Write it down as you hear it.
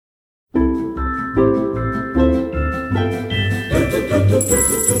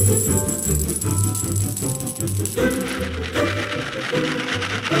Oh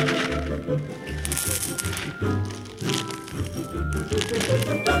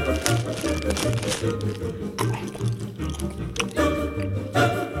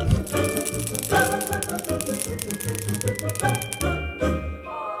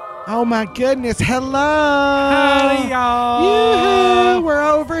my goodness, hello! Howdy, y'all! Yoo-hoo! We're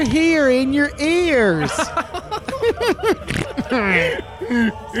over here in your ears!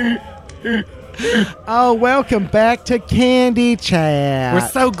 Oh, welcome back to Candy Chat. We're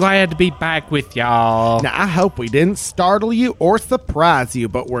so glad to be back with y'all. Now, I hope we didn't startle you or surprise you,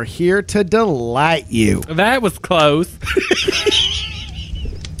 but we're here to delight you. That was close.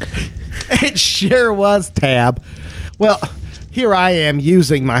 It sure was, Tab. Well, here I am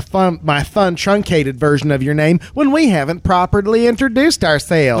using my fun truncated version of your name when we haven't properly introduced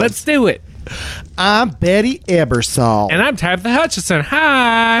ourselves. Let's do it. I'm Betty Ebersol. And I'm Tabitha Hutchison.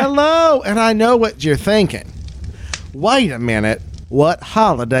 Hi. Hello, and I know what you're thinking. Wait a minute. What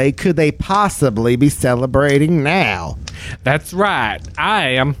holiday could they possibly be celebrating now? That's right. I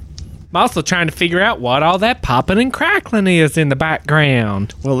am. I'm also trying to figure out what all that popping and crackling is in the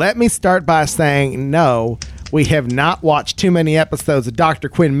background. Well, let me start by saying no. We have not watched too many episodes of Dr.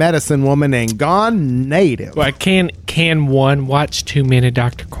 Quinn Medicine Woman and gone native. Well, can one watch too many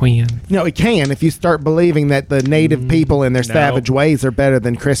Dr. Quinn? No, it can if you start believing that the native people and their savage ways are better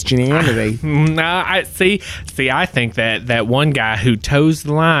than Christianity. No, I see. I think that one guy who toes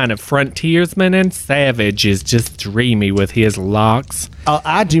the line of frontiersman and savage is just dreamy with his locks.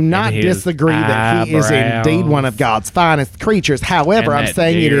 I do not disagree that he is indeed one of God's finest creatures. However, I'm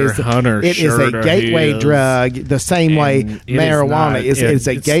saying it is a gateway drug the same way marijuana is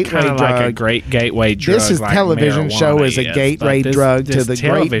a gateway drug. Like a great gateway drug. This television show is a gateway drug to the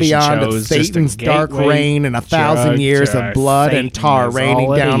great beyond of Satan's dark reign and 1,000 years of blood and tar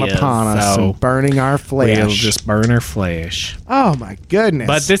raining down upon us and burning our flesh. We'll just burn our flesh. Oh my goodness!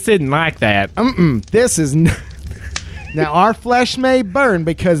 But this isn't like that. This is. Now, our flesh may burn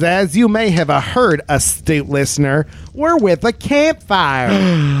because, as you may have heard, astute listener, we're with a campfire.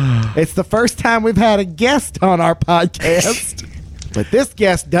 It's the first time we've had a guest on our podcast. But this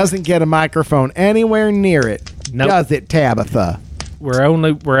guest doesn't get a microphone anywhere near it. Nope. Does it, Tabitha? We're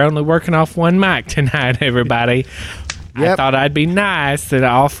only working off one mic tonight, everybody. Yep. I thought I'd be nice and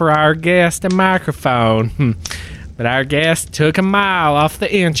offer our guest a microphone. But our guest took a mile off the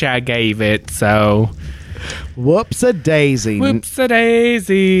inch I gave it, so... Whoops-a-daisy.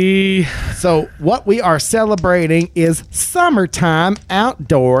 Whoops-a-daisy. So what we are celebrating is summertime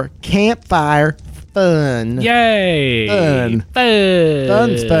outdoor campfire fun. Yay. Fun.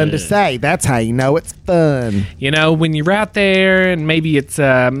 Fun's fun to say. That's how you know it's fun. You know, when you're out there and maybe it's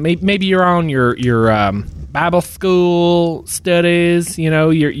maybe you're on your Bible school studies, you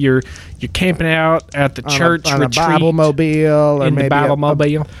know, you're camping out at the church on retreat. A Bible mobile or in maybe the Bible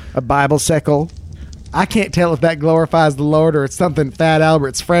mobile. A bicycle. I can't tell if that glorifies the Lord or it's something Fat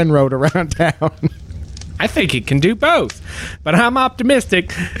Albert's friend wrote around town. I think it can do both, but I'm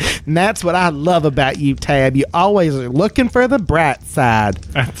optimistic. And that's what I love about you, Tab. You always are looking for the bright side.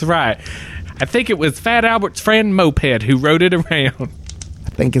 That's right. I think it was Fat Albert's friend Moped who wrote it around. I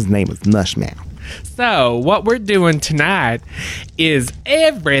think his name was Mushmouth. So, what we're doing tonight is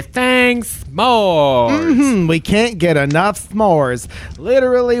everything s'mores. We can't get enough s'mores.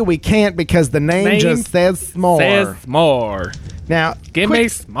 Literally, we can't because the name just says s'more. Says s'more. Now, give me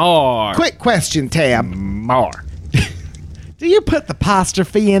s'more. Quick question, Tab. More. Do you put the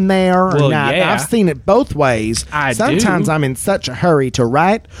apostrophe in there or not? Yeah. I've seen it both ways. Sometimes I'm in such a hurry to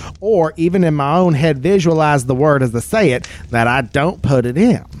write or even in my own head visualize the word as I say it that I don't put it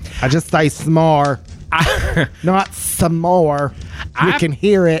in. I just say s'more, not some more. You can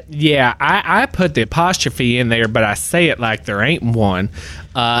hear it. Yeah, I put the apostrophe in there, but I say it like there ain't one.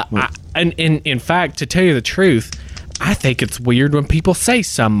 And in fact, to tell you the truth, I think it's weird when people say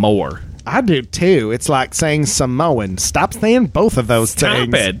some more. I do too. It's like saying Samoan. Stop saying both of those things.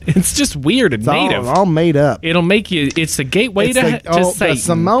 Stop it. It's just weird and native. All made up. It'll make you. It's a gateway to Satan. The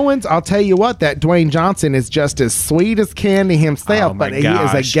Samoans. I'll tell you what. That Dwayne Johnson is just as sweet as candy himself, but he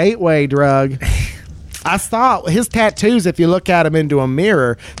is a gateway drug. I saw his tattoos. If you look at him into a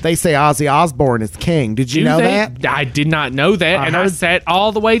mirror, they say Ozzy Osbourne is king. Did you know that? I did not know that, I sat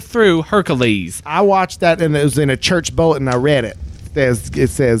all the way through Hercules. I watched that, and it was in a church bulletin. I read it. It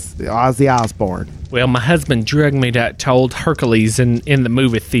says Ozzy Osbourne. Well, my husband drugged me to old Hercules in the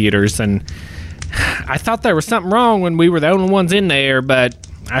movie theaters, and I thought there was something wrong when we were the only ones in there, but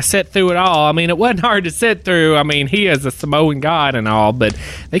I sat through it all. I mean, it wasn't hard to sit through. I mean, he is a Samoan god and all, but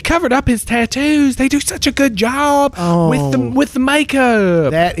they covered up his tattoos. They do such a good job with the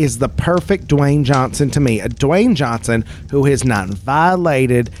makeup. That is the perfect Dwayne Johnson to me. A Dwayne Johnson who has not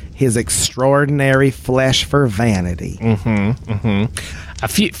violated his extraordinary flesh for vanity. A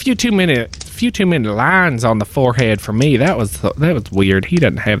few 2 minute lines on the forehead for me. That was weird. He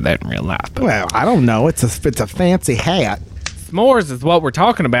doesn't have that in real life. But Well, I don't know. It's a fancy hat. s'mores is what we're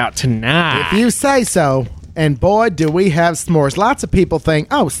talking about tonight. If you say so. And boy, do we have s'mores. Lots of people think,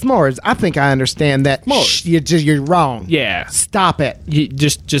 oh, s'mores. I think I understand that. Shh, you're wrong. Yeah. Stop it. You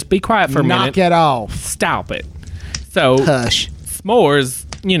just be quiet for a minute. Knock it off. Stop it. So Hush. s'mores,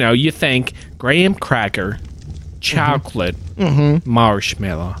 you think graham cracker, chocolate,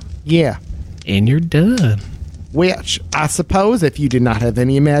 marshmallow, Yeah. and you're done. Which, I suppose, if you did not have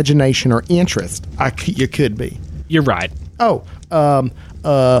any imagination or interest, you could be. You're right. Oh,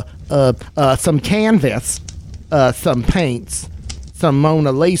 some canvas, some paints, some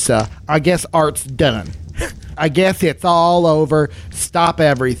Mona Lisa. I guess art's done. I guess it's all over. Stop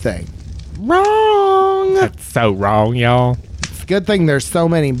everything. Wrong. That's so wrong, y'all. It's a good thing there's so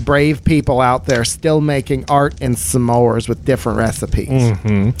many brave people out there still making art and s'mores with different recipes.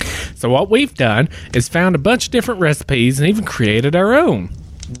 So what we've done is found a bunch of different recipes and even created our own.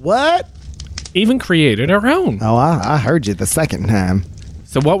 What? Oh, I heard you the second time.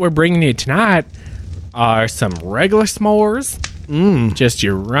 So what we're bringing you tonight are some regular s'mores, just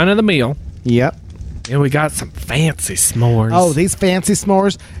your run-of-the-mill, Yep. and we got some fancy s'mores. Oh, these fancy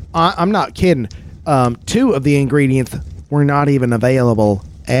s'mores. I'm not kidding. 2 of the ingredients were not even available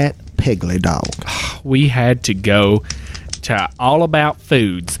at Piggly Dog. We had to go to All About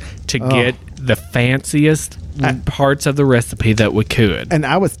Foods to get the fanciest parts of the recipe that we could. And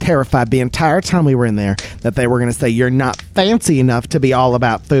I was terrified the entire time we were in there that they were going to say, you're not fancy enough to be All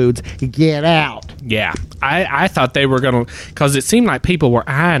About Foods. Get out. Yeah, I thought they were going to, because it seemed like people were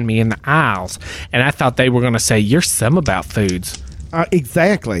eyeing me in the aisles, and I thought they were going to say, you're some About Foods.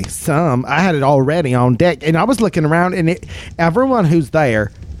 Exactly. Some. I had it already on deck. And I was looking around, and everyone who's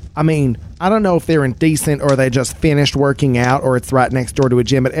there, I mean, I don't know if they're indecent or they just finished working out or it's right next door to a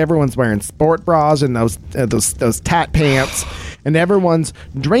gym, but everyone's wearing sport bras and those tight pants, and everyone's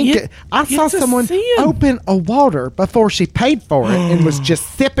drinking. I saw someone open a water before she paid for it and was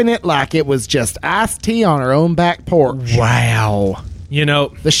just sipping it like it was just iced tea on her own back porch. Wow.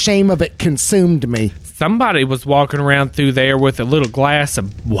 The shame of it consumed me. Somebody was walking around through there with a little glass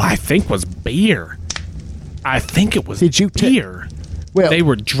of what I think was beer. I think it was beer. Well, they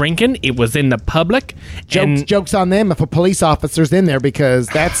were drinking. It was in the public. Jokes on them if a police officer's in there, because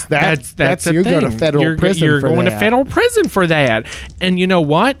that's you're going to federal prison. You're for going that. to federal prison for that. And you know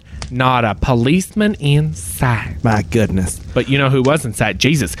what? Not a policeman in sight. My goodness. But you know who was in sight?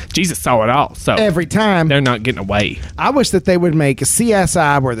 Jesus. Jesus saw it all. So every time they're not getting away. I wish that they would make a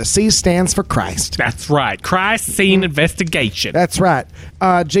CSI where the C stands for Christ. That's right. Christ Scene Investigation. That's right.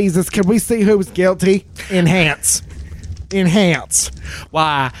 Jesus, can we see who's guilty? Enhance.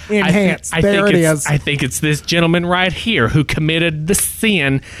 Why? Enhance. I there think it is. I think it's this gentleman right here who committed the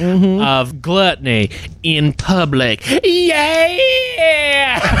sin of gluttony in public. Yeah!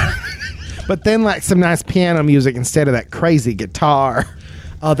 But then like some nice piano music instead of that crazy guitar.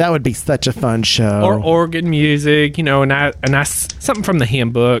 Oh, that would be such a fun show. Or organ music, and I something from the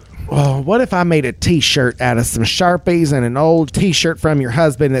hymn book. Oh, what if I made a T-shirt out of some Sharpies and an old T-shirt from your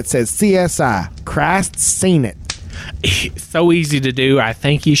husband that says CSI, Christ's Seen It? It's so easy to do. I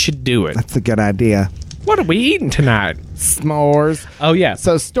think you should do it. That's a good idea. What are we eating tonight? S'mores. Oh, yeah.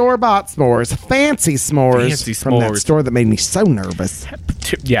 So store-bought s'mores. Fancy s'mores. From that store that made me so nervous.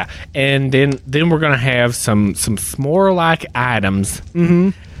 Yeah. And then we're going to have some s'more-like items. Mm-hmm.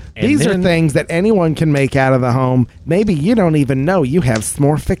 These are things that anyone can make out of the home. Maybe you don't even know you have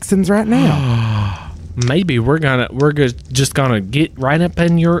s'more fixins right now. Maybe we're just gonna get right up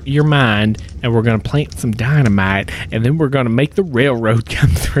in your mind, and we're gonna plant some dynamite, and then we're gonna make the railroad come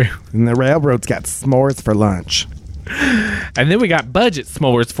through. And the railroad's got s'mores for lunch. And then we got budget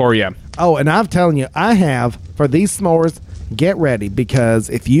s'mores for you. Oh, and I'm telling you, I have for these s'mores. Get ready, because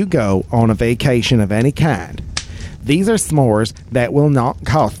if you go on a vacation of any kind, these are s'mores that will not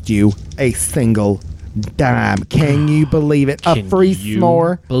cost you a single dime. Can you believe it? A free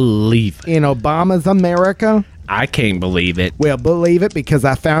s'more. Believe it. In Obama's America? I can't believe it. Well, believe it, because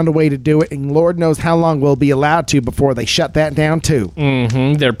I found a way to do it, and Lord knows how long we'll be allowed to before they shut that down too.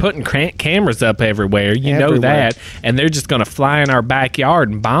 Mm-hmm. They're putting cameras up everywhere. You know that, and they're just going to fly in our backyard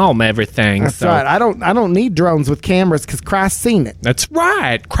and bomb everything. That's right. I don't need drones with cameras because Christ seen it. That's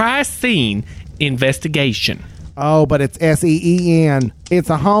right. Christ Scene Investigation. Oh, but it's SEEN. It's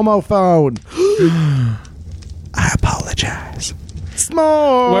a homophone. I apologize.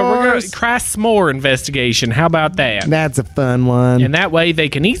 S'mores. Well, we're going to try s'more investigation. How about that? That's a fun one. And that way they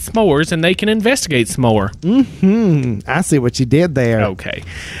can eat s'mores and they can investigate s'more. I see what you did there. Okay.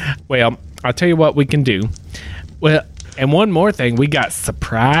 Well, I'll tell you what we can do. Well, and one more thing. We got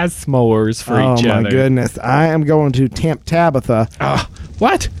surprise s'mores for each other. Oh, my goodness. I am going to tempt Tabitha.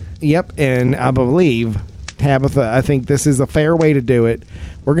 What? Yep, and I believe, Tabitha, I think this is a fair way to do it.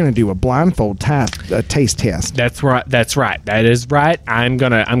 We're going to do a blindfold taste test. That's right. That is right. I'm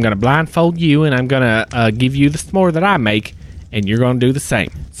gonna blindfold you, and I'm gonna give you the s'more that I make, and you're gonna do the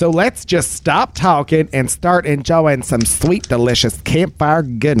same. So let's just stop talking and start enjoying some sweet, delicious campfire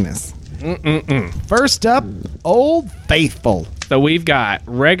goodness. First up, Old Faithful. So we've got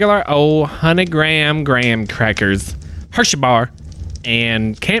regular old 100 graham crackers, Hershey bar,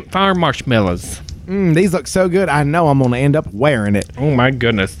 and campfire marshmallows. These look so good. I know I'm going to end up wearing it. Oh my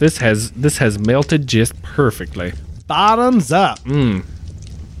goodness, this has melted just perfectly. Bottoms up.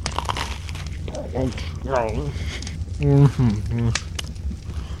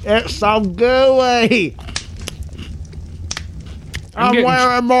 It's so gooey. I'm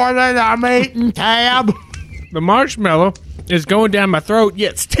wearing more than I'm eating, Tab. The marshmallow is going down my throat,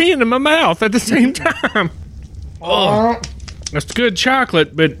 yet staying in my mouth at the same time. Oh, that's good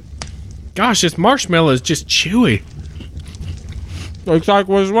chocolate, but gosh, this marshmallow is just chewy. Looks like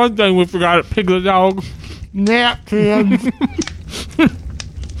there's one thing we forgot at Piglet Dog. Napkins.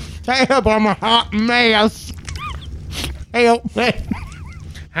 Tab, I'm a hot mess. Help me.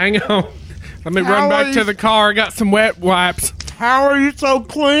 Hang on. Let me run back to the car. I got some wet wipes. How are you so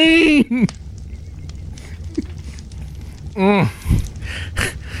clean?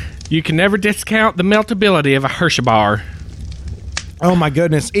 You can never discount the meltability of a Hershey bar. Oh my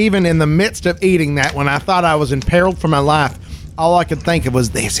goodness. Even in the midst of eating that, when I thought I was imperiled for my life, all I could think of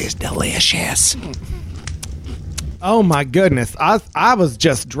was, this is delicious. Oh my goodness. I was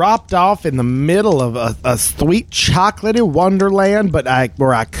just dropped off in the middle of a sweet chocolatey wonderland, but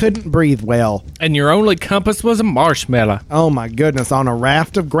where I couldn't breathe well. And your only compass was a marshmallow. Oh my goodness, on a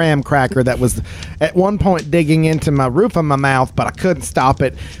raft of graham cracker that was at one point digging into my roof of my mouth, but I couldn't stop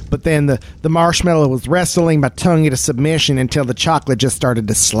it. But then the marshmallow was wrestling my tongue into submission until the chocolate just started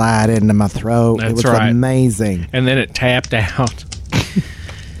to slide into my throat. That's it was right. Amazing. And then it tapped out.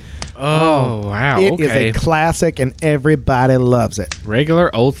 Oh, wow. It okay. is a classic and everybody loves it.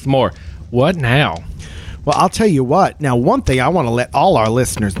 Regular old s'more. What now? Well, I'll tell you what. Now, one thing I want to let all our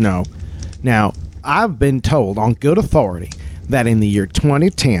listeners know. Now, I've been told on good authority that in the year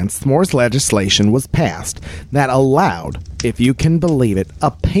 2010, s'mores legislation was passed that allowed, if you can believe it, a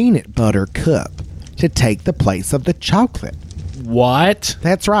peanut butter cup to take the place of the chocolate. What?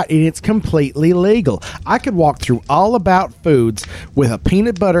 That's right, and it's completely legal. I could walk through All About Foods with a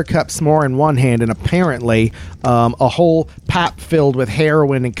peanut butter cup s'more in one hand and apparently a whole pipe filled with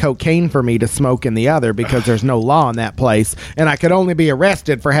heroin and cocaine for me to smoke in the other because there's no law in that place, and I could only be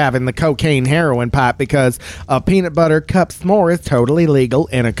arrested for having the cocaine heroin pipe because a peanut butter cup s'more is totally legal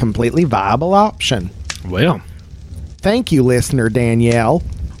and a completely viable option. Well. Thank you, listener Danielle.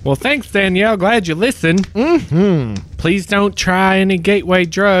 Well, thanks, Danielle. Glad you listened. Please don't try any gateway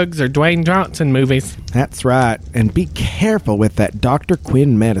drugs or Dwayne Johnson movies. That's right. And be careful with that Dr.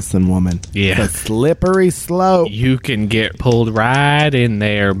 Quinn medicine woman. Yeah. The slippery slope. You can get pulled right in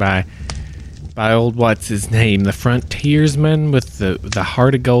there by old, what's his name? The frontiersman with the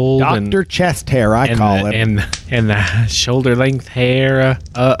heart of gold. Dr. Chest Hair, I call him. And the shoulder-length hair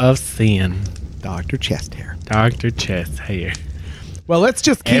of sin. Dr. Chest Hair. Dr. Chest Hair. Well, let's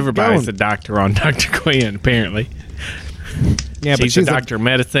just keep Everybody's going. a doctor on Dr. Quinn, apparently. Yeah, she's a doctor of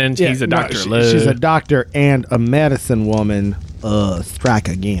medicine. She's a doctor of love. She's a doctor and a medicine woman. Strike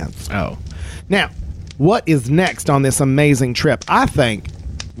against. Oh. Now, what is next on this amazing trip? I think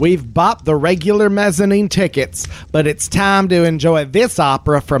we've bought the regular mezzanine tickets, but it's time to enjoy this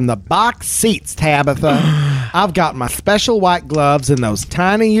opera from the box seats, Tabitha. I've got my special white gloves and those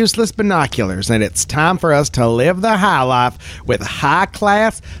tiny useless binoculars, and it's time for us to live the high life with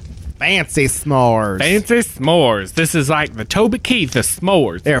high-class, fancy s'mores. Fancy s'mores. This is like the Toby Keith of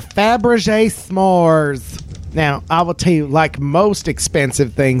s'mores. They're Fabergé s'mores. Now, I will tell you, like most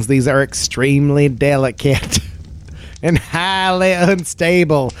expensive things, these are extremely delicate and highly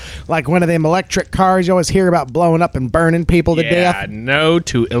unstable. Like one of them electric cars you always hear about blowing up and burning people to death. Yeah, no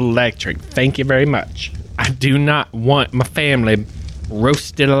to electric. Thank you very much. I do not want my family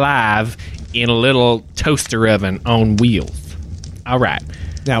roasted alive in a little toaster oven on wheels. All right.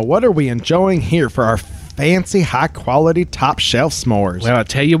 Now, what are we enjoying here for our fancy, high-quality, top-shelf s'mores? Well, I'll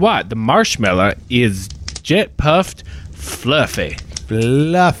tell you what. The marshmallow is jet puffed fluffy.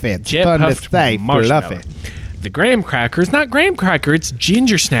 Fluffy. It's Jet fun to puffed say. marshmallow. Fluffy. The graham cracker is not graham cracker, it's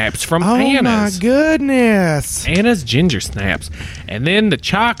ginger snaps from Oh, Anna's. my goodness. Anna's ginger snaps. And then the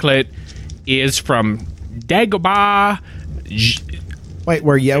chocolate is from Dagobah. Wait,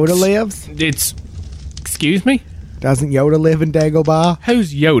 where Yoda lives? It's, excuse me? Doesn't Yoda live in Dagobah?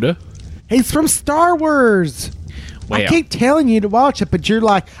 Who's Yoda? He's from Star Wars. I Well. keep telling you to watch it, but you're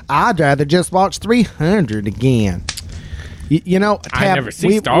like, I'd rather just watch 300 again. You know, I Tab, never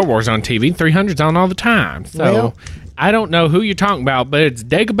see Star Wars on TV. 300's on all the time. So Well- I don't know who you're talking about, but it's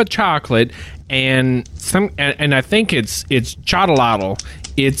Dagobah chocolate and and I think it's chocolate.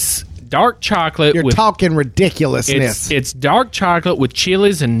 It's dark chocolate You're with talking ridiculousness. it's dark chocolate with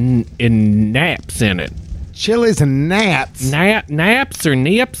chilies and naps in it. Chilies and gnats. Naps or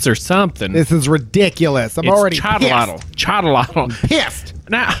nips or something. This is ridiculous. I'm it's already chocolate. pissed.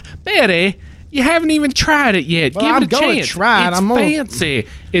 Now, Betty, you haven't even tried it yet. Well, Give I'm it a gonna chance. try it. It's I'm gonna- fancy.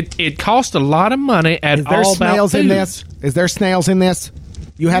 It cost a lot of money at Is there All About snails in Foods. this? Is there snails in this?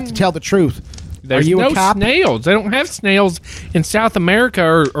 You have to tell the truth. There's Are you no a cop? snails. They don't have snails in South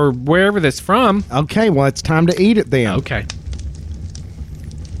America or wherever that's from. Okay, well, it's time to eat it then. Okay.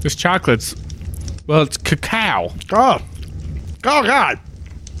 This chocolate's, well, it's cacao. Oh, God.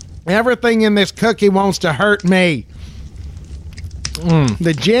 Everything in this cookie wants to hurt me.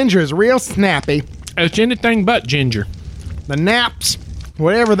 The ginger is real snappy. It's anything but ginger. The naps,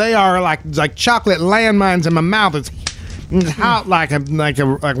 whatever they are, like chocolate landmines in my mouth. It's hot like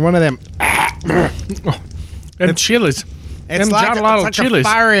one of them. And chilies. It's Them like, Jolly it's like chilies. a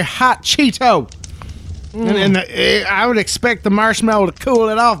fiery hot Cheeto. And I would expect the marshmallow to cool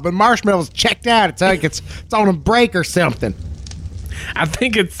it off, but marshmallow's checked out. It's like it's on a break or something. I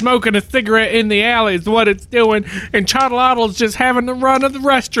think it's smoking a cigarette in the alley is what it's doing, and Chotolotto's just having the run of the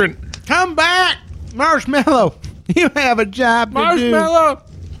restaurant. Come back, Marshmallow. You have a job to Marshmallow!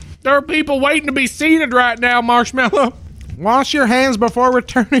 There are people waiting to be seated right now, Marshmallow. do. Wash your hands before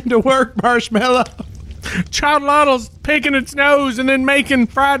returning to work, Marshmallow. Chotolotto's picking its nose and then making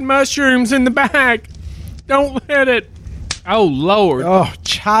fried mushrooms in the back. Don't let it. Oh, Lord. Oh,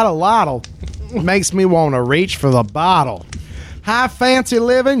 Chotolotto. Makes me want to reach for the bottle. High fancy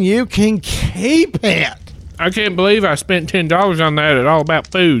living, you can keep it. I can't believe I spent $10 on that at All About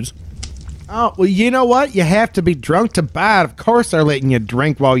Foods. Oh, well, you know what? You have to be drunk to buy it. Of course they're letting you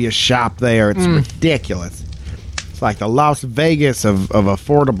drink while you shop there. It's ridiculous. It's like the Las Vegas of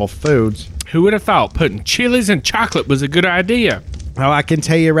affordable foods. Who would have thought putting chilies and chocolate was a good idea? Oh, I can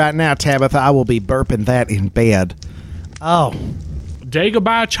tell you right now, Tabitha, I will be burping that in bed. Oh,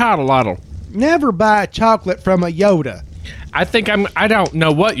 Dagobah Chotolotto. never buy chocolate from a Yoda. I don't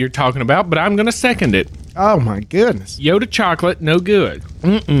know what you're talking about, but I'm going to second it. Oh, my goodness. Yoda chocolate, no good.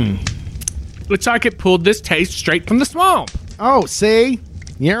 Looks like it pulled this taste straight from the swamp. Oh, see?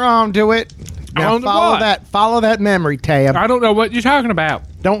 You're on to it. Now On to what? follow that memory, Tab. I don't know what you're talking about.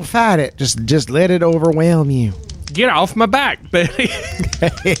 Don't fight it. Just let it overwhelm you. Get off my back, Betty.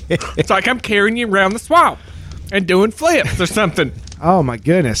 It's like I'm carrying you around the swamp and doing flips or something. Oh, my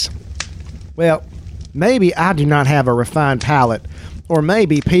goodness. Well, maybe I do not have a refined palate. Or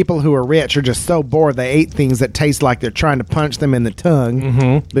maybe people who are rich are just so bored they ate things that taste like they're trying to punch them in the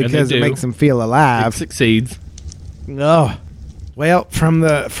tongue because it do. makes them feel It alive. succeeds. Oh, well, from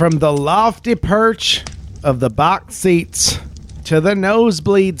the lofty perch of the box seats to the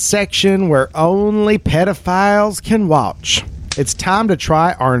nosebleed section where only pedophiles can watch, it's time to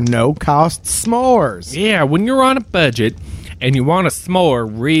try our no-cost s'mores. Yeah, when you're on a budget and you want a s'more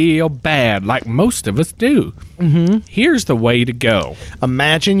real bad, like most of us do, here's the way to go.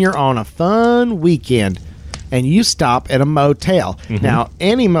 Imagine you're on a fun weekend and you stop at a motel. Now,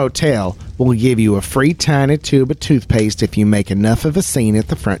 any motel will give you a free tiny tube of toothpaste if you make enough of a scene at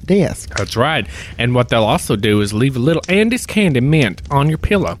the front desk. That's right. And what they'll also do is leave a little Andy's Candy mint on your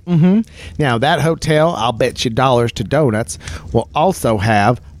pillow. Now, that hotel, I'll bet you dollars to donuts, will also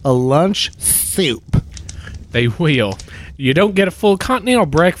have a lunch soup. They will. You don't get a full continental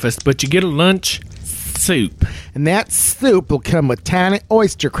breakfast, but you get a lunch soup. And that soup will come with tiny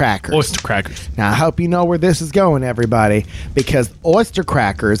oyster crackers. Oyster crackers. Now, I hope you know where this is going, everybody, because oyster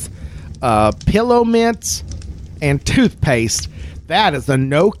crackers, pillow mints, and toothpaste, that is a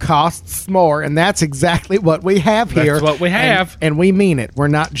no-cost s'more, and that's exactly what we have here. That's what we have. And we mean it. We're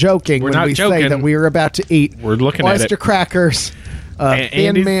not joking when not we say joking. that we are about to eat We're looking at oyster it. crackers, thin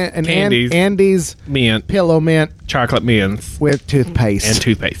Andy's mint, and Candies. Andy's Mint. pillow mint Chocolate mints. with toothpaste. And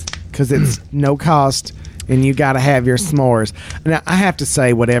toothpaste. Because it's no cost, and you got to have your s'mores. Now, I have to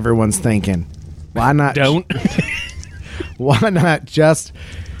say what everyone's thinking. Why not? Don't. Why not just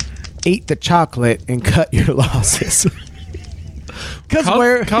eat the chocolate and cut your losses.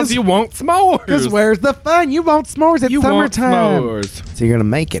 Because you want s'mores. Because where's the fun? You want s'mores at summertime. Want s'mores. So you're gonna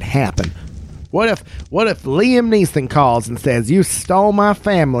make it happen. What if Liam Neeson calls and says, "You stole my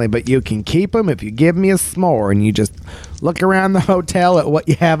family, but you can keep them if you give me a s'more," and you just look around the hotel at what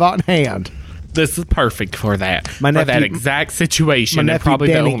you have on hand? This is perfect for that. For that exact situation. My nephew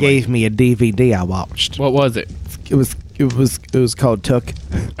Danny gave me a DVD I watched. What was it? It was called Took.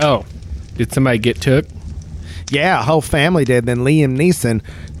 Oh, did somebody get took? Yeah, a whole family did. Then Liam Neeson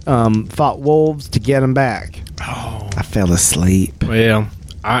fought wolves to get him back. Oh, I fell asleep. Well,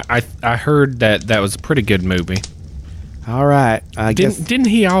 I heard that was a pretty good movie. All right, I guess didn't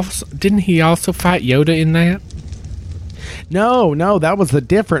he also fight Yoda in that? No, that was a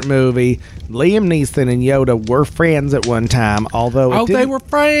different movie. Liam Neeson and Yoda were friends at one time, although they were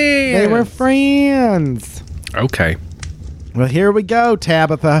friends. They were friends. Okay. Well, here we go,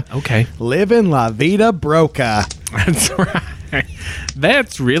 Tabitha. Okay. Living La Vida Broca. That's right.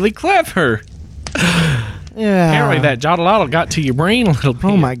 That's really clever. Yeah. Apparently that Jottalotto got to your brain a little bit.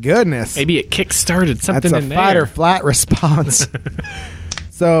 Oh, my goodness. Maybe it kick-started something That's in a there. fight or flight response.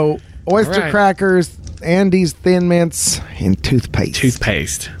 So, oyster crackers, Andes Thin Mints, and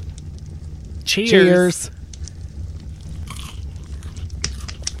toothpaste. Cheers.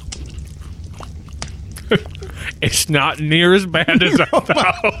 It's not near as bad as I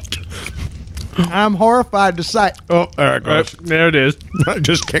thought. I'm horrified to say. Oh, there it goes. There it is. I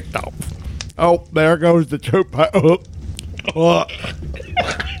just kicked off. Oh, there goes the toothpaste.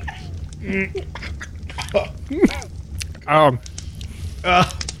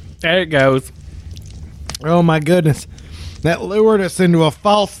 There it goes. Oh, my goodness. That lured us into a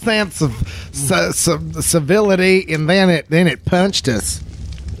false sense of civility, and then it punched us.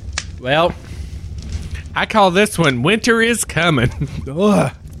 Well, I call this one Winter is Coming.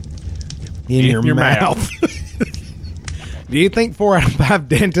 Ugh. In your mouth. Do you think 4 out of 5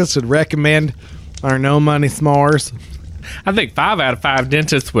 dentists would recommend our no money s'mores? I think 5 out of 5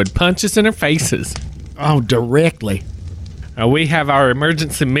 dentists would punch us in our faces. Oh, directly. We have our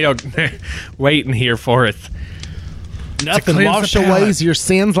emergency milk waiting here for us. Nothing wash away your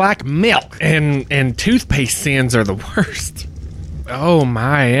sins like milk. And toothpaste sins are the worst. Oh,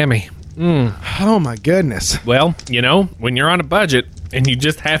 Miami. Oh, my goodness. Well, when you're on a budget and you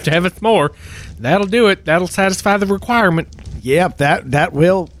just have to have a s'more, that'll do it. That'll satisfy the requirement. Yep, that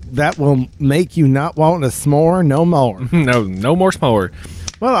will make you not want a s'more no more. No more s'more.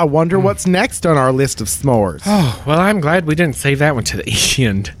 Well, I wonder what's next on our list of s'mores. Oh, well, I'm glad we didn't save that one to the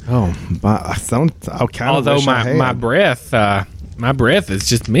end. Oh, although my breath is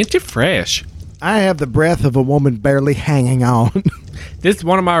just minty fresh. I have the breath of a woman barely hanging on. This is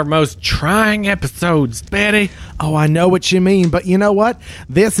one of our most trying episodes, Betty. Oh, I know what you mean, but you know what?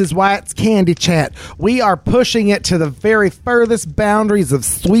 This is why it's Candy Chat. We are pushing it to the very furthest boundaries of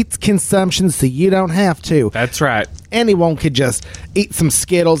sweets consumption so you don't have to. That's right. Anyone could just eat some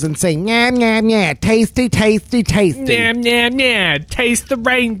Skittles and say, "Nyam, nyam, nyam, tasty, tasty, tasty." Nyam, nyam, nyam, taste the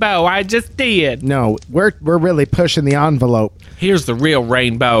rainbow, I just did. No, we're really pushing the envelope. Here's the real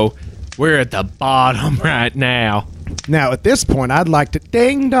rainbow. We're at the bottom right now. Now, at this point, I'd like to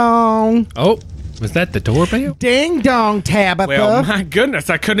ding dong. Oh, was that the doorbell? Ding dong, Tabitha. Well, my goodness,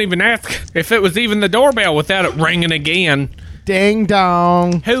 I couldn't even ask if it was even the doorbell without it ringing again. Ding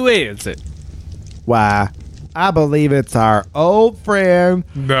dong. Who is it? Why, I believe it's our old friend,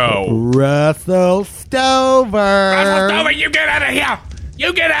 Russell Stover. Russell Stover, you get out of here.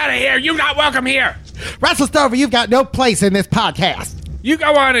 You get out of here. You're not welcome here. Russell Stover, you've got no place in this podcast. You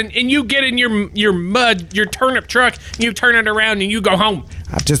go on and you get in your mud, your turnip truck, and you turn it around and you go home.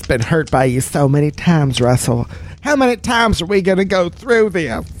 I've just been hurt by you so many times, Russell. How many times are we going to go through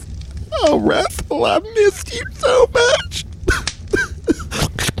this? Oh, Russell, I missed you so much.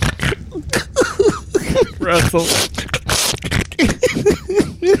 Russell.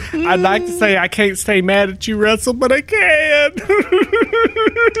 I'd like to say I can't stay mad at you, Russell, but I can.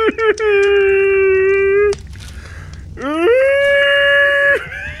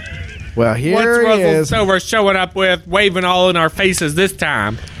 Well, here What's he Russell is. Stover showing up with, waving all in our faces this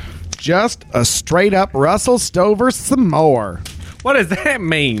time? Just a straight-up Russell Stover some more. What does that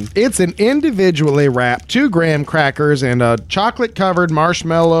mean? It's an individually wrapped 2 graham crackers and a chocolate-covered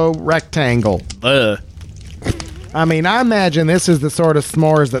marshmallow rectangle. Ugh. I mean, I imagine this is the sort of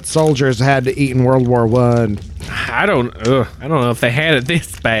s'mores that soldiers had to eat in World War I. I don't know if they had it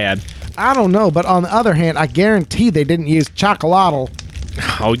this bad. I don't know, but on the other hand, I guarantee they didn't use chocolate.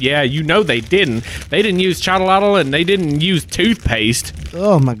 Oh, yeah, you know they didn't. They didn't use Chotolotl, and they didn't use toothpaste.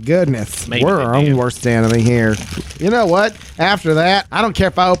 Oh, my goodness. Maybe We're they our own did. worst enemy here. You know what? After that, I don't care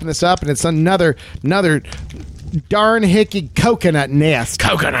if I open this up and it's another darn hickey coconut nest.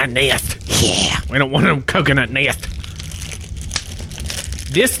 Coconut nest. Yeah. We don't want them coconut nest.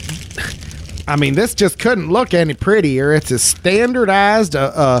 This just couldn't look any prettier. It's as standardized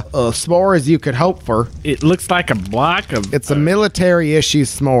a s'more as you could hope for. It looks like a block of... It's a military-issue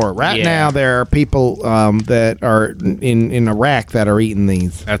s'more. Right now, there are people that are in Iraq that are eating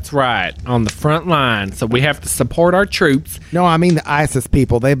these. That's right, on the front line. So we have to support our troops. No, I mean the ISIS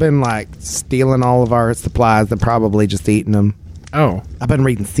people. They've been, stealing all of our supplies. They're probably just eating them. Oh. I've been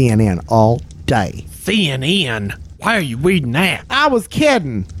reading CNN all day. CNN? Why are you reading that? I was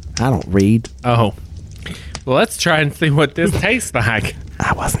kidding. I don't read. Oh. Well, let's try and see what this tastes like.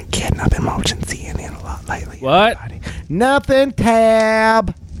 I wasn't kidding. I've been watching CNN a lot lately. What? Nothing,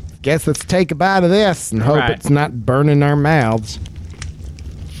 Tab. Guess let's take a bite of this and hope it's not burning our mouths.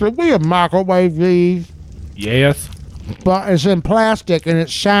 Should we have microwave these? Yes. But it's in plastic and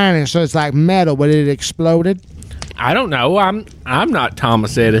it's shining, so it's like metal, but it exploded. I don't know. I'm not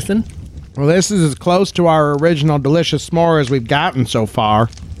Thomas Edison. Well, this is as close to our original delicious s'more as we've gotten so far.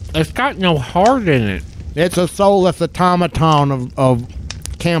 It's got no heart in it. It's a soulless automaton of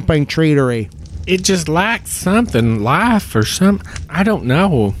camping treatery. It just lacks something, life or something. I don't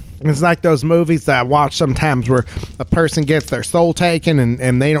know. It's like those movies that I watch sometimes where a person gets their soul taken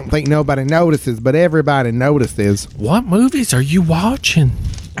and they don't think nobody notices, but everybody notices. What movies are you watching?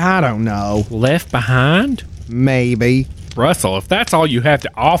 I don't know. Left Behind? Maybe. Russell, if that's all you have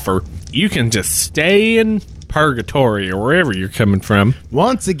to offer, you can just stay in purgatory or wherever you're coming from.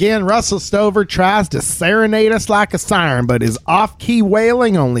 Once again, Russell Stover tries to serenade us like a siren, but his off-key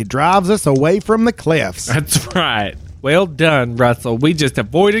wailing only drives us away from the cliffs. That's right. Well done, Russell. We just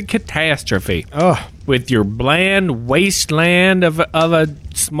avoided catastrophe with your bland wasteland of a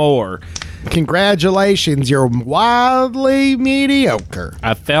s'more. Congratulations, you're wildly mediocre.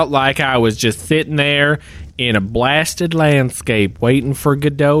 I felt like I was just sitting there in a blasted landscape waiting for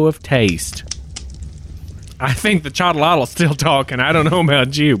Godot of taste. I think the Chotolotl's still talking. I don't know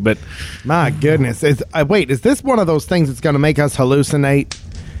about you, but... My goodness. Is this one of those things that's going to make us hallucinate?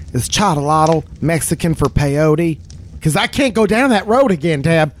 Is Chotolotl Mexican for peyote? Because I can't go down that road again,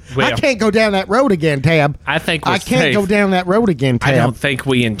 Tab. Well, I can't go down that road again, Tab. I think we're I can't safe. go down that road again, Tab. I don't think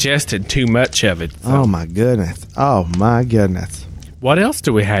we ingested too much of it. So. Oh, my goodness. Oh, my goodness. What else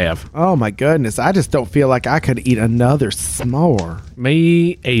do we have? Oh, my goodness. I just don't feel like I could eat another s'more.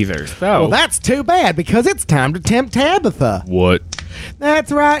 Me either. So, Well, that's too bad because it's time to tempt Tabitha. what?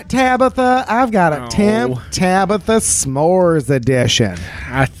 That's right, Tabitha. I've got a Tempt Tabitha S'mores edition.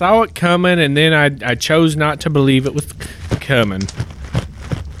 I saw it coming, and then I chose not to believe it was coming.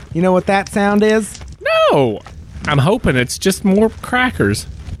 You know what that sound is? No! I'm hoping it's just more crackers.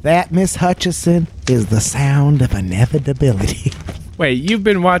 That, Miss Hutchison, is the sound of inevitability. Wait, you've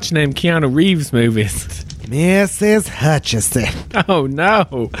been watching them Keanu Reeves movies. Mrs. Hutchison. Oh,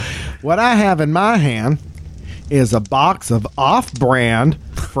 no. What I have in my hand is a box of off-brand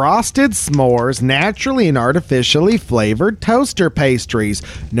frosted s'mores, naturally and artificially flavored toaster pastries,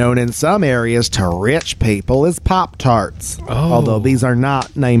 known in some areas to rich people as Pop-Tarts. Oh. Although these are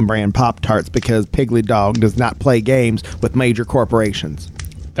not name-brand Pop-Tarts because Piggly Dog does not play games with major corporations.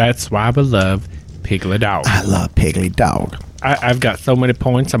 That's why we love Piggly Dog. I love Piggly Dog. I've got so many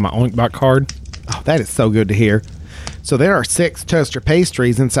points on my Oinkbot card. Oh, that is so good to hear. So there are 6 toaster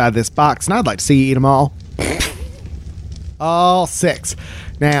pastries inside this box, and I'd like to see you eat them all. All 6.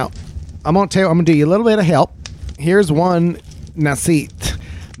 Now, I'm going to do you a little bit of help. Here's one. Now, see,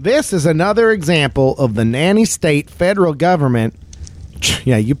 this is another example of the nanny state federal government.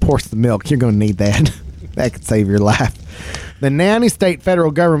 Yeah, you pour some milk. You're going to need that. That could save your life. The nanny state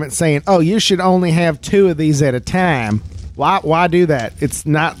federal government saying, oh, you should only have 2 of these at a time. Why do that? It's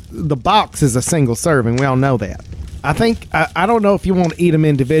not, the box is a single serving. We all know that. I think, I don't know if you want to eat them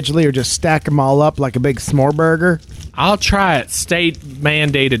individually or just stack them all up like a big s'more burger. I'll try it state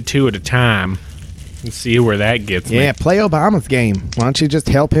mandated 2 at a time and see where that gets me. Yeah, play Obama's game. Why don't you just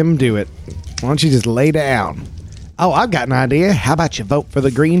help him do it? Why don't you just lay down? Oh, I've got an idea. How about you vote for the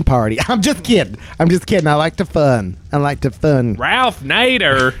Green Party? I'm just kidding. I like to fun. Ralph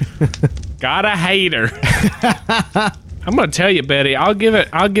Nader. Got a hater. I'm going to tell you, Betty, I'll give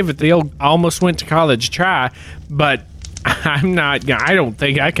it the old almost went to college try, but I don't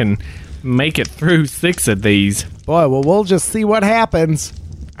think I can make it through 6 of these. Boy, well, we'll just see what happens.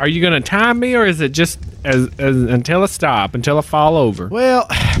 Are you going to time me, or is it just as until I stop, until I fall over? Well,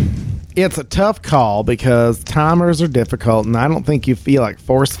 it's a tough call because timers are difficult, and I don't think you feel like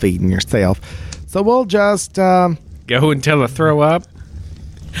force feeding yourself. So we'll just go until I throw up.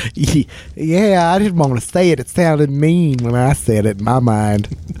 Yeah, I didn't want to say it. It sounded mean when I said it in my mind.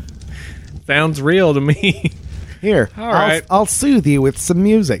 Sounds real to me. Here, all right. I'll soothe you with some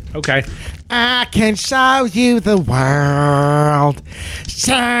music. Okay. I can show you the world,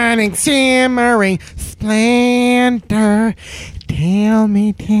 shining, shimmering splendor. Tell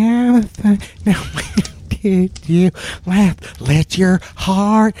me, Tabitha, now when did you last let your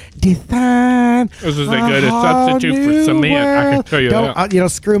heart define? This is a good substitute for cement, I can tell you that.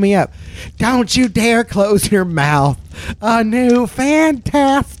 Screw me up. Don't you dare close your mouth. A new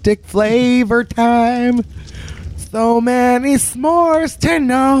fantastic flavor time. So many s'mores to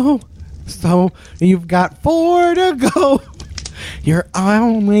know. So you've got 4 to go. You're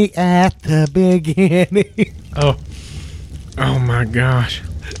only at the beginning. Oh my gosh.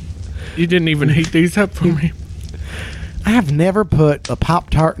 You didn't even heat these up for me. I've never put a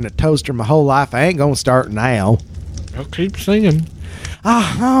Pop-Tart in a toaster my whole life. I ain't gonna start now. I'll keep singing. A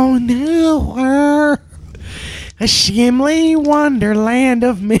whole new world. A shimly wonderland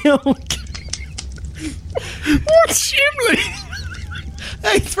of milk. What's Shimley?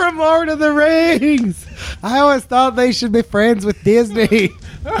 It's from Lord of the Rings. I always thought they should be friends with Disney.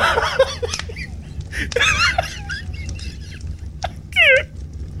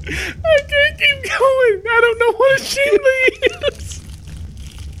 I can't keep going. I don't know what a Shimley is.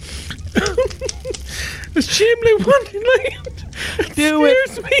 A Shimley Wonderland. Do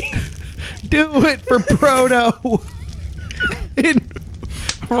it. Me. Do it for Proto.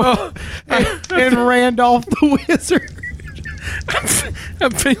 And Randolph the Wizard.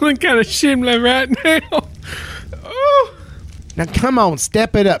 I'm feeling kind of Shimley right now. Oh. Now come on,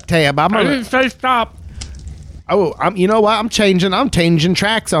 step it up, Tab. I didn't say stop. Oh, you know what? I'm changing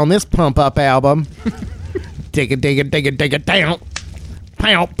tracks on this Pump Up album. Dig it down.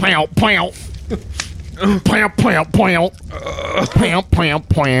 Pow, pow, pow. Pow, pow, pow. Pow, pow,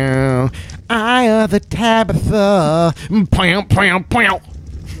 pow. Eye of the Tabitha. Pow, pow, pow.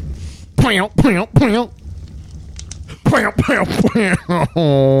 Pow, pow, pow. Pow, pow,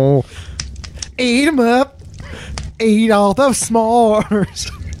 pow. Eat 'em up. Eat all those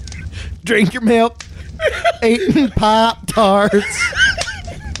s'mores. Drink your milk. Eating Pop-Tarts.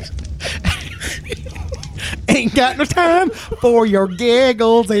 Ain't got no time for your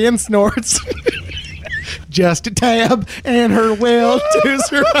giggles and snorts. Just a Tab and her will to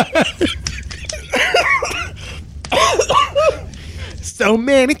survive. So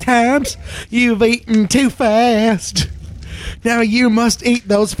many times you've eaten too fast. Now you must eat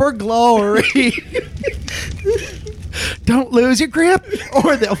those for glory. Don't lose your grip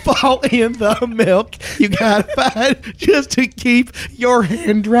or they'll fall in the milk. You gotta fight just to keep your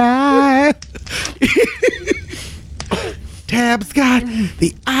hand dry. Tab's got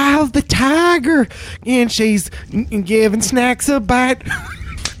the eye of the tiger and she's giving snacks a bite.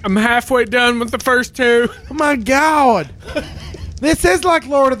 I'm halfway done with the first 2. Oh my God. This is like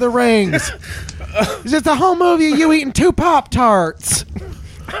Lord of the Rings. It's just a whole movie of you eating 2 Pop-Tarts.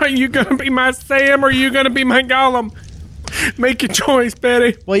 Are you going to be my Sam or are you going to be my Gollum? Make your choice,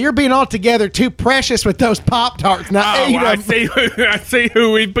 Betty. Well, you're being altogether too precious with those Pop-Tarts. Now eat 'em. I see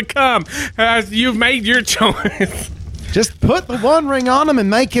who we've become. You've made your choice. Just put the One Ring on him and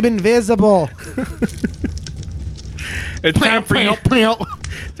make him invisible. It's time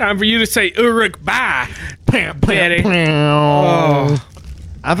for you to say Uruk bye, Betty. Oh.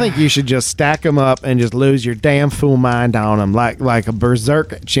 I think you should just stack them up and just lose your damn fool mind on them, like a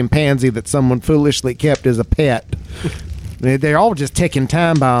berserk chimpanzee that someone foolishly kept as a pet. They're all just ticking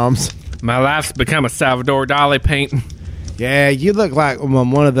time bombs. My life's become a Salvador Dali painting. Yeah, you look like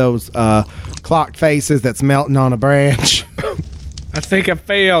one of those clock faces that's melting on a branch. I think I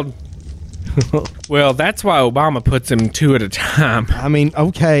failed. Well, that's why Obama puts them 2 at a time. I mean,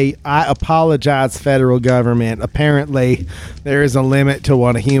 okay, I apologize, federal government. Apparently, there is a limit to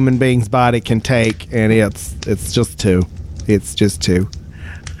what a human being's body can take, and it's just 2. It's just 2.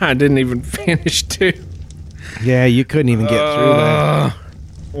 I didn't even finish 2. Yeah, you couldn't even get through that.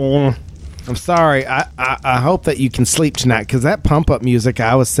 I'm sorry. I hope that you can sleep tonight, because that pump-up music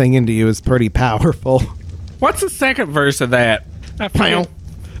I was singing to you is pretty powerful. What's the second verse of that? Pow,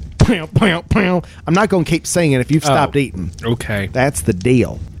 pow, pow, pow. I'm not going to keep singing if you've stopped eating. Okay. That's the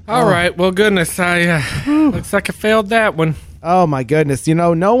deal. All right. Well, goodness, looks like I failed that one. Oh, my goodness. You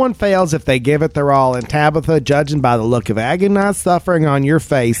know, no one fails if they give it their all. And Tabitha, judging by the look of agonized suffering on your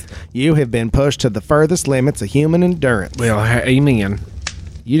face, you have been pushed to the furthest limits of human endurance. Well, amen.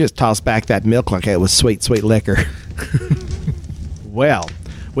 You just tossed back that milk like it was sweet, sweet liquor. Well,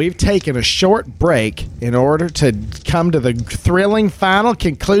 We've taken a short break in order to come to the thrilling final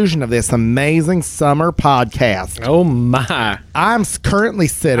conclusion of this amazing summer podcast. Oh, my. I'm currently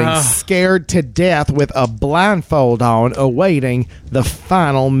sitting scared to death with a blindfold on, awaiting the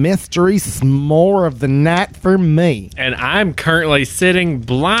final mystery s'more of the night for me. And I'm currently sitting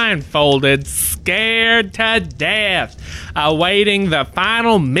blindfolded, scared to death, awaiting the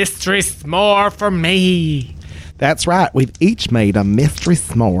final mystery s'more for me. That's right. We've each made a mystery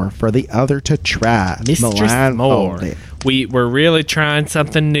s'more for the other to try. Mystery s'more. We're really trying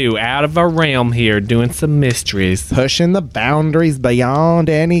something new, out of our realm here, doing some mysteries. Pushing the boundaries beyond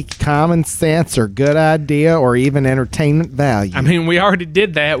any common sense or good idea or even entertainment value. I mean, we already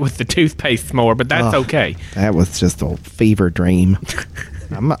did that with the toothpaste s'more, but that's okay. That was just a fever dream.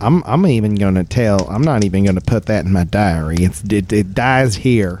 I'm even going to tell. I'm not even going to put that in my diary. It dies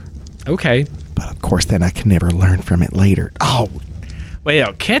here. Okay. But of course, then I can never learn from it later. Oh,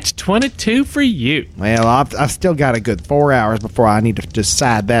 well, catch 22 for you. Well, I've still got a good 4 hours before I need to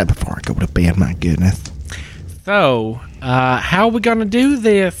decide that before I go to bed. My goodness. So, how are we gonna do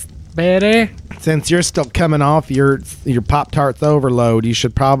this, Betty? Since you're still coming off your Pop-Tarts overload,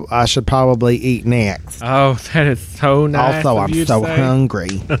 I should probably eat next. Oh, that is so nice. Also, I'm so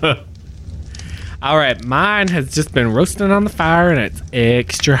hungry. All right, mine has just been roasting on the fire, and it's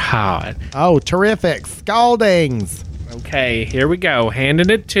extra hot. Oh, terrific. Scaldings. Okay, here we go.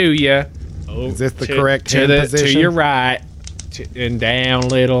 Handing it to you. Oh, is this the correct hand position? To your right. And down a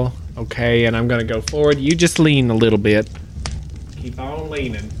little. Okay, and I'm going to go forward. You just lean a little bit. Keep on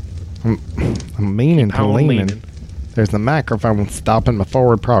leaning. I'm meaning to leaning. There's a microphone stopping my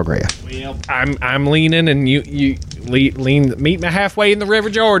forward progress. Well, I'm leaning, and you lean. Meet me halfway in the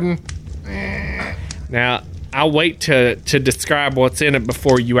River Jordan. Now, I'll wait to describe what's in it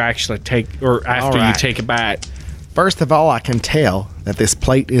before you actually take, or after you take a bite. First of all, I can tell that this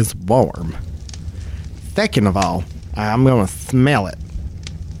plate is warm. Second of all, I'm going to smell it.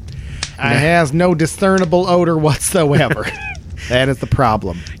 It has no discernible odor whatsoever. That is the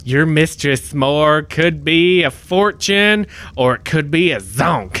problem. Your mistress s'more could be a fortune, or it could be a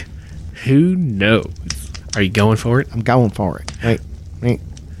zonk. Who knows? Are you going for it? I'm going for it. Wait.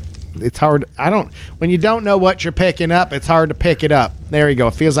 It's hard. When you don't know what you're picking up, it's hard to pick it up. There you go.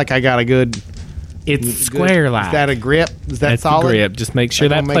 It feels like I got a good... It's square-like. Is that a grip? Is that That's solid? That's a grip. Just make sure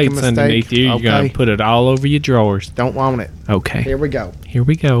that plate's underneath you. You're going to put it all over your drawers. Don't want it. Okay. Here we go.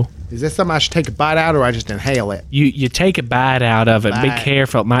 Is this something I should take a bite out, or I just inhale it? You take a bite out of it. Be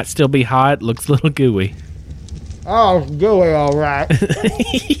careful. It might still be hot. Looks a little gooey. Oh, gooey, all right.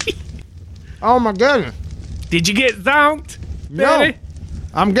 Oh, my goodness. Did you get zonked, No. Betty?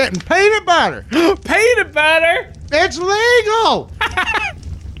 I'm getting peanut butter. Peanut butter? It's legal.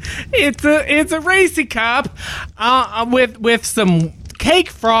 It's a racy cup with some cake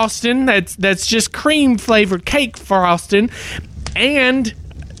frosting that's just cream flavored cake frosting, and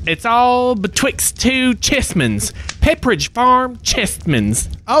it's all betwixt two Chessmans, Pepperidge Farm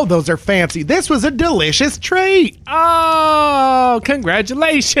Chessmans. Oh, those are fancy. This was a delicious treat. Oh,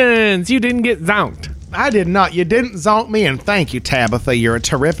 congratulations! You didn't get zonked. I did not. You didn't zonk me, and thank you, Tabitha. You're a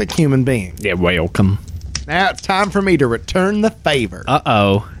terrific human being. You're welcome. Now it's time for me to return the favor.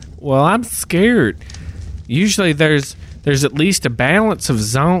 Uh-oh. Well, I'm scared. Usually there's at least a balance of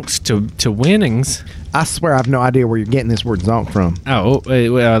zonks to winnings. I swear I have no idea where you're getting this word zonk from. Oh,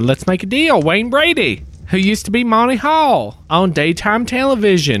 well, let's make a deal. Wayne Brady, who used to be Monty Hall on daytime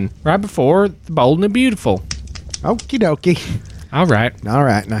television right before The Bold and the Beautiful. Okie dokie. All right.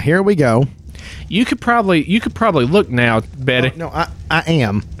 Now here we go. You could probably look now, Betty. No, I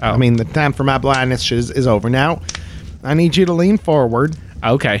am. Oh. I mean, the time for my blindness is over. Now, I need you to lean forward.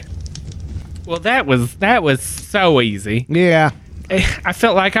 Okay. Well, that was so easy. Yeah. I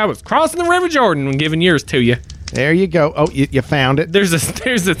felt like I was crossing the River Jordan when giving yours to you. There you go. Oh, you found it. There's a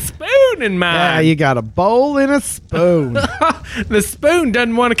spoon in mine. Yeah, you got a bowl and a spoon. The spoon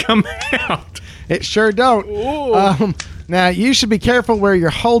doesn't want to come out. It sure don't. Ooh. Now, you should be careful where you're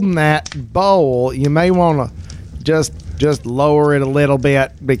holding that bowl. You may want to just lower it a little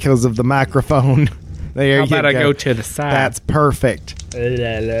bit because of the microphone. There How you go. about I go to the side? That's perfect.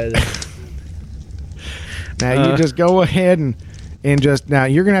 Now, you just go ahead and now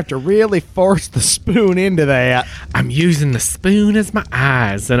you're going to have to really force the spoon into that. I'm using the spoon as my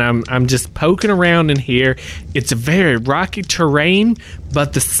eyes, and I'm just poking around in here. It's a very rocky terrain,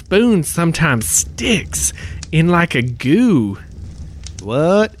 but the spoon sometimes sticks in like a goo.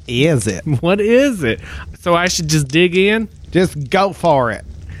 What is it? What is it? So I should just dig in? Just go for it.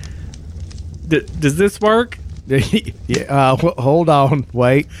 Does this work? Yeah. Hold on.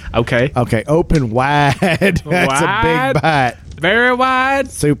 Wait. Okay. Open wide. That's a big bite. Very wide.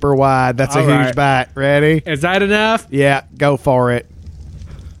 Super wide. That's a All huge right. bite. Ready? Is that enough? Yeah, go for it.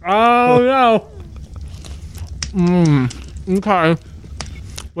 Oh, no. Okay.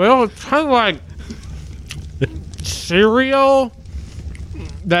 Well, it's kind of like cereal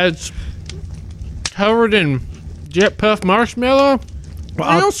that's covered in Jet Puff marshmallow.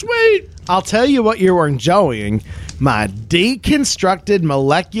 Real sweet. I'll tell you what you were enjoying. My deconstructed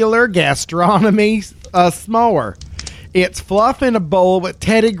molecular gastronomy s'more. It's fluff in a bowl with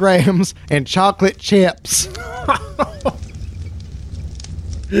Teddy Grahams and chocolate chips.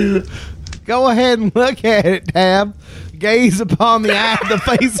 Go ahead and look at it, Tab. Gaze upon the eye of the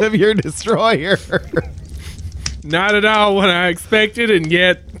face of your destroyer. Not at all what I expected, and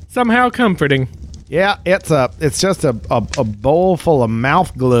yet somehow comforting. Yeah, it's just a bowl full of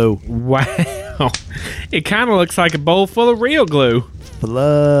mouth glue. Wow. It kind of looks like a bowl full of real glue.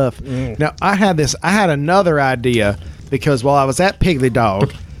 Fluff. Now, I had another idea, because while I was at Piggly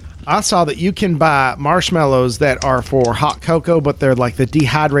Dog, I saw that you can buy marshmallows that are for hot cocoa, but they're like the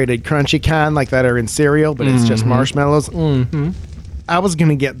dehydrated crunchy kind, like that are in cereal, but it's just marshmallows. I was going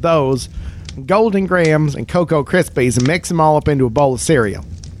to get those, Golden Grahams and Cocoa Krispies, and mix them all up into a bowl of cereal,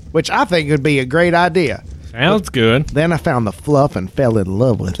 which I think would be a great idea. Sounds good. Then I found the fluff and fell in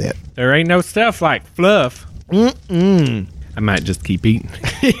love with it. There ain't no stuff like fluff. I might just keep eating.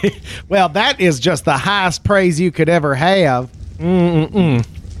 Well, that is just the highest praise you could ever have.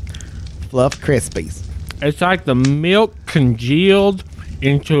 Fluff Krispies. It's like the milk congealed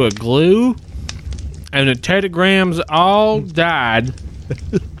into a glue, and the Teddy Grahams all died,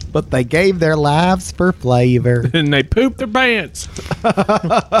 But they gave their lives for flavor. and they pooped their pants.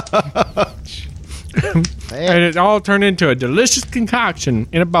 And it all turned into a delicious concoction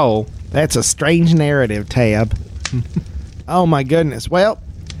in a bowl. That's a strange narrative, Tab. Oh, my goodness. Well,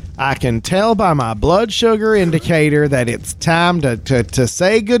 I can tell by my blood sugar indicator that it's time to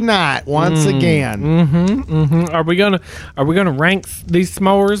say goodnight once again. Are we gonna rank these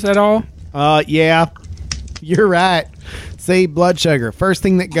s'mores at all? Yeah, you're right. See, blood sugar. First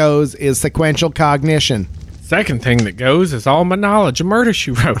thing that goes is sequential cognition. Second thing that goes is all my knowledge of Murder,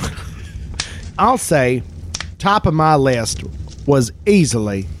 She Wrote. I'll say top of my list was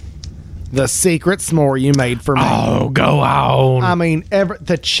easily the secret s'more you made for me. Oh, go on. I mean,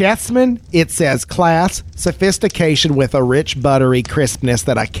 the Chessman, it says class, sophistication with a rich, buttery crispness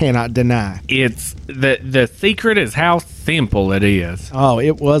that I cannot deny. It's the secret is how simple it is. Oh,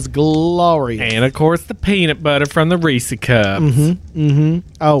 it was glorious. And of course the peanut butter from the Reese cups.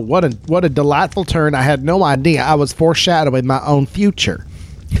 Oh, what a delightful turn. I had no idea I was foreshadowing my own future.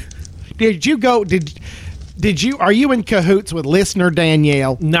 Did you are you in cahoots with listener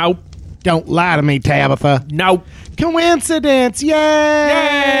Danielle? Nope. Don't lie to me, Tabitha. Nope. Coincidence. Yay!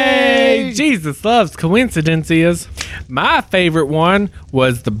 Yay! Jesus loves coincidences. My favorite one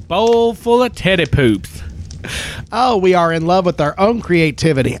was the bowl full of teddy poops. Oh, we are in love with our own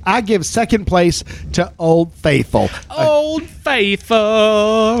creativity. I give second place to Old Faithful. Old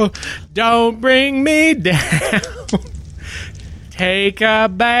Faithful, don't bring me down. Take a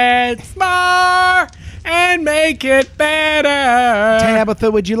bad s'more and make it better. Tabitha,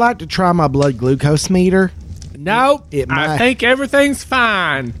 would you like to try my blood glucose meter? Nope. It might- I think everything's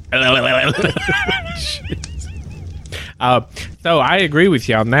fine. So I agree with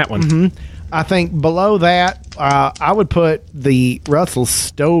you on that one. I think below that, I would put the Russell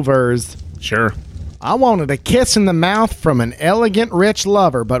Stover's. Sure. I wanted a kiss in the mouth from an elegant, rich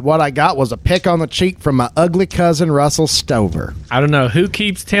lover, but what I got was a pick on the cheek from my ugly cousin, Russell Stover. I don't know who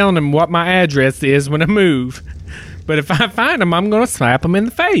keeps telling him what my address is when I move, but if I find him, I'm going to slap him in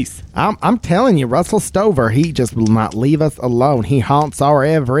the face. I'm telling you, Russell Stover, he just will not leave us alone. He haunts our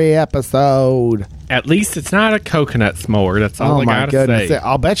every episode. At least it's not a coconut s'more. That's all I my gotta goodness. say.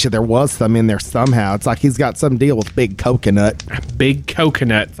 I'll bet you there was some in there somehow. It's like he's got some deal with Big Coconut Big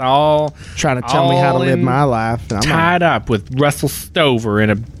coconuts, all trying to tell me how to live my life. And I'm like, tied up with Russell Stover in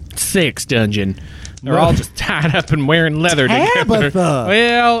a sex dungeon. They're all just tied up and wearing leather together.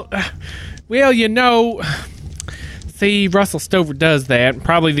 Tabitha. Well, you know, see, Russell Stover does that. And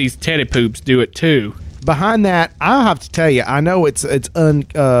probably these teddy poops do it too. behind that, I'll have to tell you, I know it's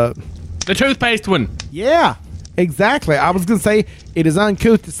The toothpaste one. yeah, exactly. I was going to say it is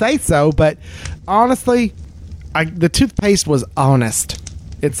uncouth to say so, but honestly, the toothpaste was honest.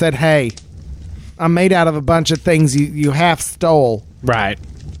 It said, hey, I'm made out of a bunch of things you half stole. Right.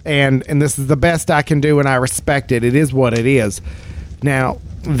 And this is the best I can do, and I respect it. It is what it is. Now,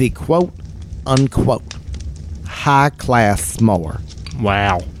 the quote-unquote high-class s'more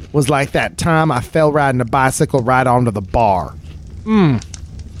Wow. was like that time I fell riding a bicycle right onto the bar.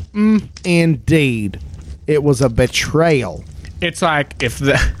 Indeed. It was a betrayal. It's like if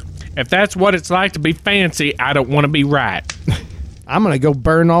that's what it's like to be fancy, I don't want to be right. I'm going to go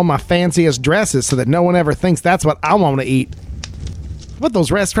burn all my fanciest dresses so that no one ever thinks that's what I want to eat. What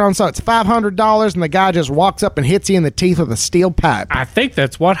those restaurants are, it's $500 and the guy just walks up and hits you in the teeth with a steel pipe. I think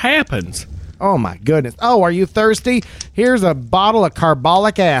that's what happens. Oh, my goodness. Oh, are you thirsty? Here's a bottle of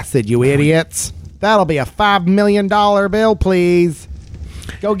carbolic acid, you idiots. That'll be a $5 million bill, please.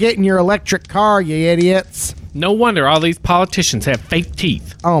 Go get in your electric car, you idiots. No wonder all these politicians have fake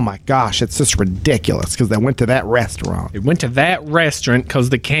teeth. Oh, my gosh. It's just ridiculous because they went to that restaurant. They went to that restaurant because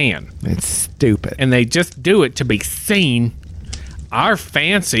they can. It's stupid. And they just do it to be seen. Our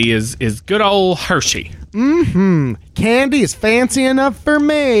fancy is good old Hershey. Mm-hmm. Candy is fancy enough for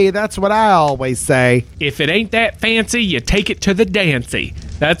me. That's what I always say. If it ain't that fancy, you take it to the dancy.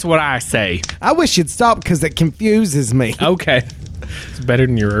 That's what I say. I wish you'd stop because it confuses me. Okay. It's better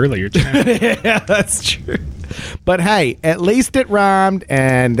than your earlier time. Yeah, that's true. But hey, at least it rhymed,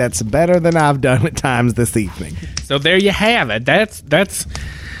 and that's better than I've done at times this evening. So there you have it. That's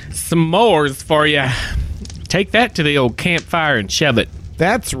some mores for you. Take that to the old campfire and shove it.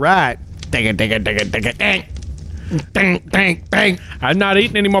 That's right. Ding it, ding it, ding it, ding it, ding. Bang, bang, bang. I'm not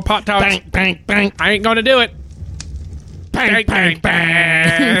eating any more pot tarts. Bang, bang, bang. I ain't gonna do it. Bang, bang,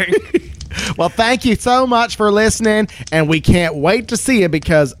 bang. Well, thank you so much for listening, and we can't wait to see you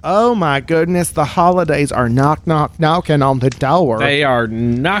because, oh my goodness, the holidays are knocking on the door. They are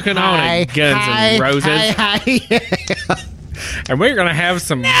knocking on it, Guns N' Roses. Hi. And we're going to have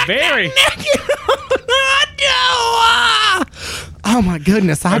some very... Oh my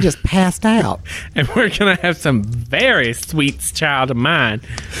goodness, I just passed out. And we're going to have some very sweet child of mine.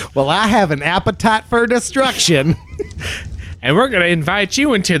 Well, I have an appetite for destruction. And we're going to invite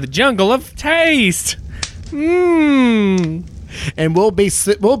you into the jungle of taste. Mmm. And we'll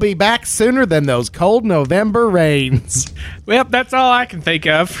be back sooner than those cold November rains. Well, that's all I can think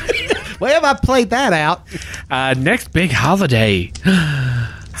of. Well, I played that out. Next big holiday.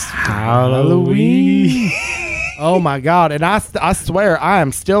 Halloween. Oh my God. And I swear I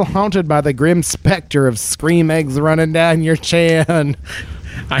am still haunted by the grim specter of scream eggs running down your chin.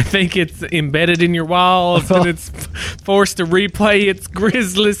 I think it's embedded in your walls and it's forced to replay its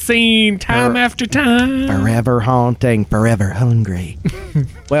grisly scene time after time. Forever haunting, forever hungry.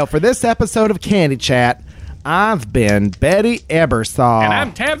 Well, for this episode of Candy Chat, I've been Betty Ebersol. And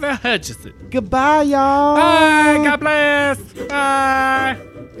I'm Tabitha Hutchison. Goodbye, y'all. Bye. God bless. Bye.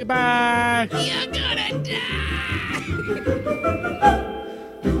 Goodbye. You're gonna die.